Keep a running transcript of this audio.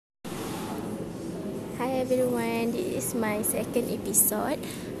Hi everyone, this is my second episode.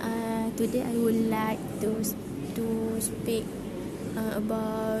 Today I would like to speak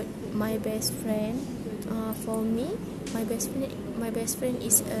about my best friend. For me, my best friend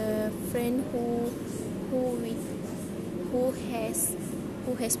is a friend who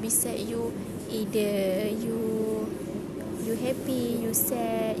has beside you. Either you happy, you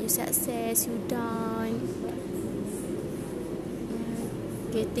sad, you success, you down,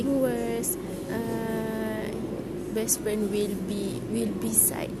 getting worse. Best friend will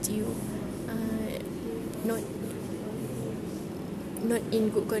beside you, not in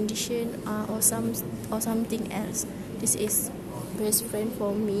good condition, or something else. This is best friend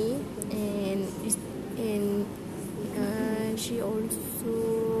for me, and she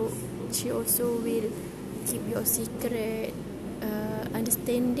also will keep your secret,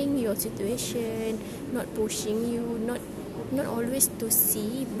 understanding your situation, not pushing you, not always to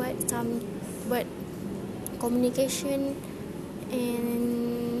see, but communication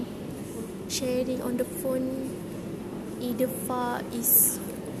and sharing on the phone either far is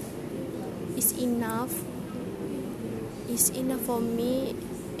enough for me.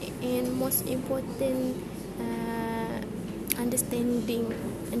 And most important, understanding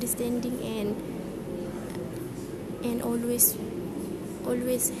and always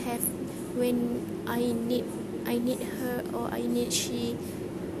have when I need her or I need she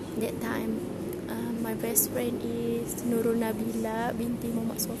that time. My best friend is Nurul Nabila binti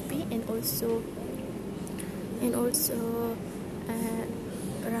Muhammad Sofi, and also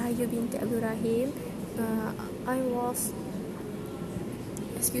Rahayu binti Abdul Rahim. I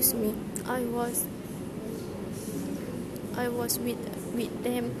was with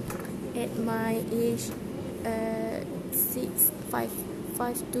them at my age 5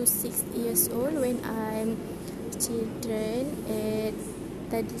 to 6 years old, when I'm children at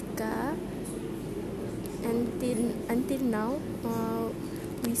Tadika. Until now,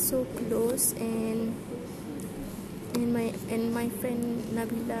 we so close, and my friend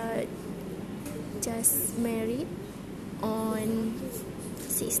Nabila just married on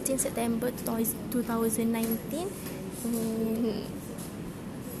 16 September 2019, and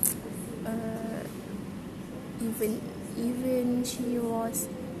even she was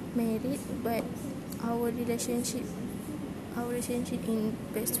married, but our relationship in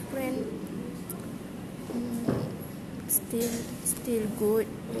best friend still good.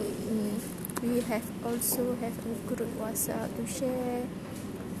 We also have a group WhatsApp to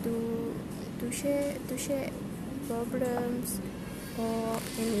share problems or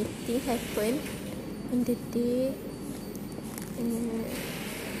anything happen in the day.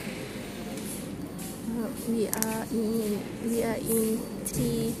 We are in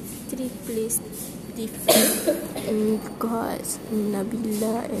three places different, because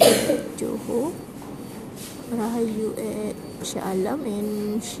Nabila at Johor, Rahayu at Shah Alam,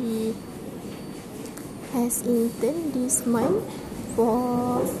 and she has interned this month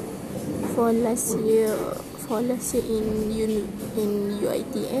for last year in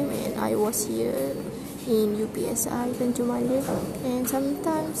UiTM, and I was here in UPSI Tanjung Malik. And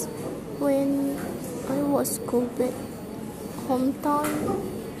sometimes when I was go back hometown,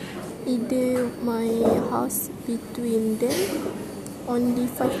 either my house between them only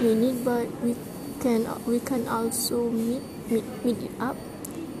 5 minutes, but we can also meet it up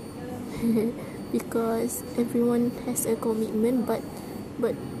because everyone has a commitment, but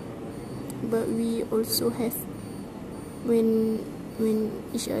we also have when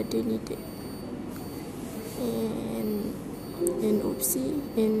each other needed. And Upsi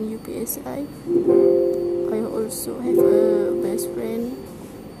and UPSI, I also have a best friend.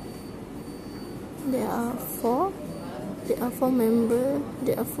 There are four members.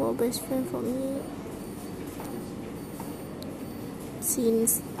 There are 4 best friends for me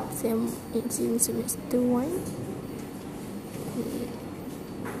since semester 1.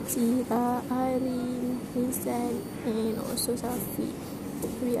 Zira, Arin, Rizal, and also Safi.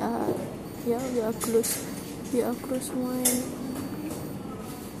 We are close. We are close one.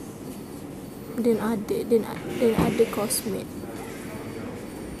 Then other cosmate.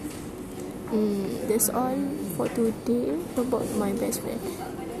 That's all for today about my best friend.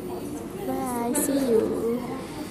 Bye. See you.